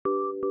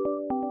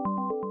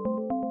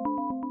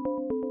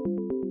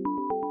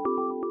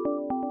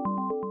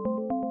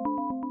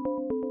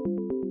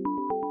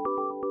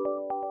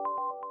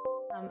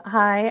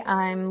Hi,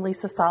 I'm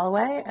Lisa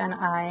Solowiey, and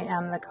I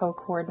am the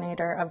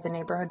co-coordinator of the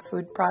Neighborhood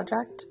Food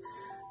Project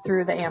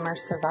through the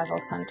Amherst Survival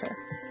Center.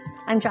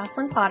 I'm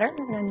Jocelyn Potter,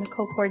 and I'm the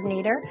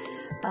co-coordinator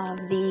of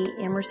the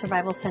Amherst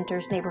Survival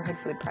Center's Neighborhood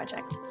Food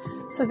Project.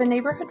 So the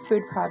Neighborhood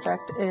Food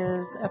Project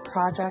is a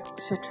project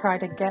to try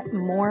to get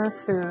more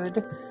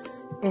food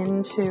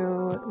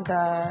into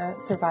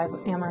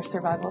the Amherst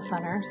Survival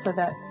Center so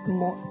that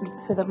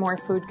more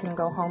food can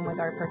go home with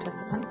our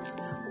participants.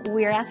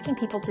 We're asking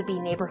people to be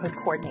neighborhood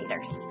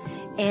coordinators,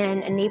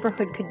 and a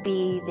neighborhood could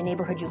be the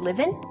neighborhood you live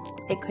in,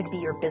 it could be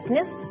your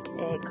business,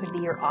 it could be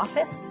your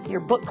office,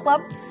 your book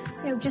club,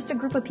 just a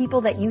group of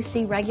people that you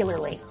see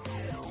regularly.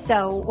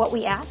 So what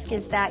we ask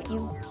is that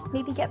you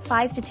maybe get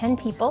 5 to 10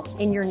 people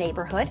in your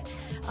neighborhood,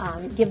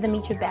 give them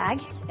each a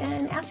bag,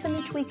 and ask them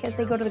each week as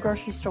they go to the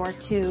grocery store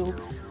to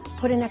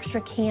put an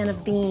extra can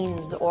of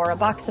beans or a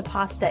box of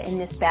pasta in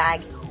this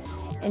bag.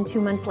 And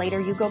 2 months later,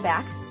 you go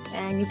back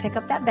and you pick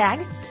up that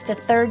bag the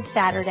third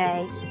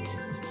Saturday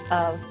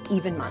of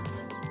even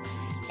months.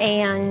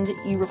 And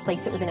you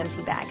replace it with an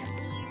empty bag.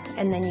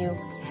 And then you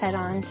head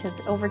on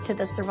over to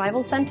the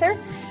Survival Center,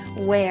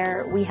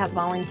 where we have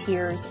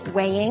volunteers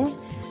weighing,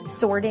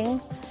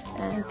 sorting,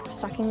 and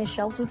stocking the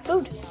shelves with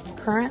food.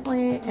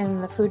 Currently in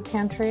the food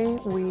pantry,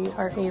 we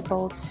are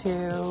able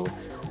to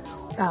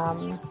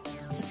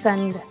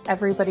send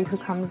everybody who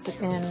comes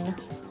in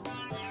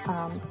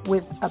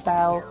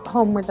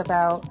home with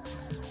about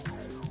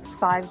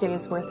 5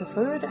 days worth of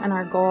food, and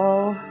our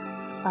goal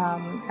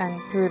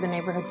and through the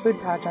Neighborhood Food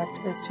Project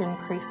is to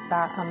increase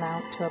that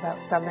amount to about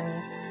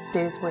 7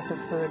 days worth of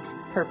food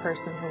per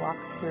person who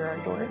walks through our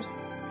doors.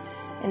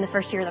 In the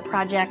first year of the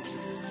project,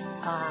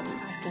 I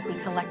think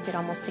we collected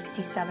almost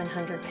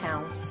 6,700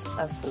 pounds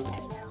of food.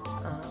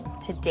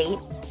 To date,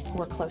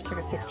 we're closer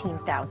to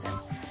 15,000.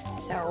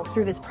 So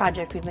through this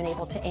project, we've been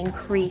able to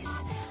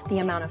increase the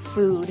amount of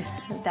food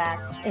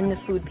that's in the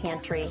food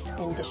pantry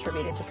and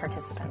distributed to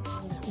participants.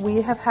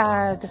 We have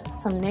had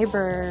some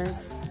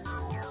neighborhoods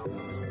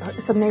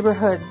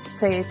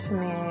say to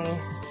me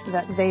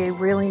that they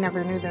really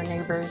never knew their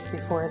neighbors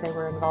before they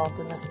were involved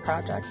in this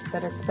project,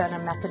 that it's been a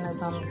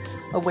mechanism,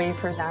 a way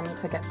for them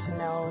to get to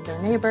know their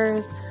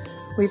neighbors.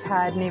 We've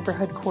had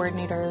neighborhood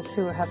coordinators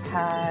who have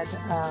had,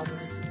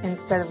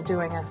 instead of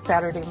doing a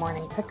Saturday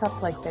morning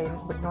pickup like they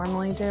would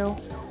normally do,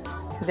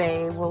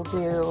 they will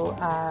do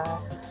a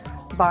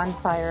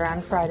bonfire on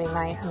Friday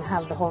night and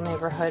have the whole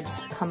neighborhood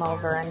come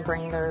over and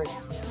bring their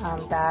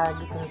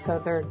bags, and so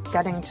they're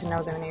getting to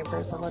know their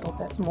neighbors a little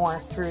bit more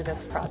through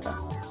this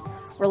project.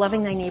 We're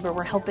loving thy neighbor,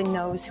 we're helping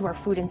those who are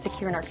food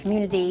insecure in our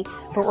community,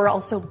 but we're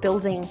also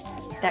building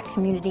that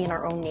community in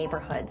our own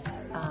neighborhoods.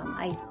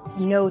 I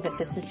know that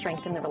this has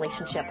strengthened the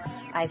relationship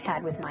I've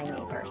had with my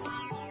neighbors.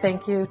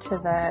 Thank you to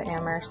the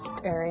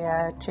Amherst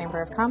Area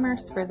Chamber of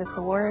Commerce for this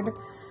award.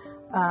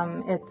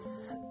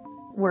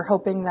 We're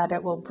hoping that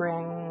it will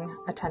bring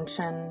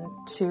attention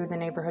to the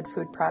Neighborhood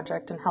Food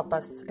Project and help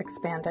us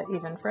expand it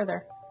even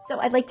further. So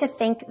I'd like to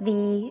thank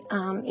the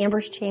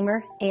Amherst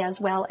Chamber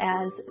as well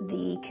as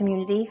the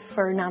community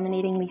for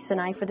nominating Lisa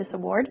and I for this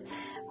award.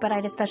 But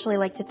I'd especially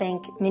like to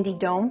thank Mindy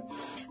Dome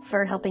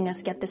for helping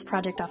us get this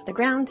project off the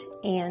ground,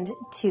 and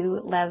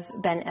to Lev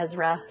Ben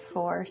Ezra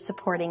for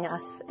supporting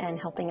us and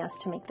helping us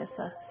to make this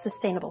a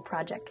sustainable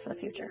project for the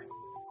future.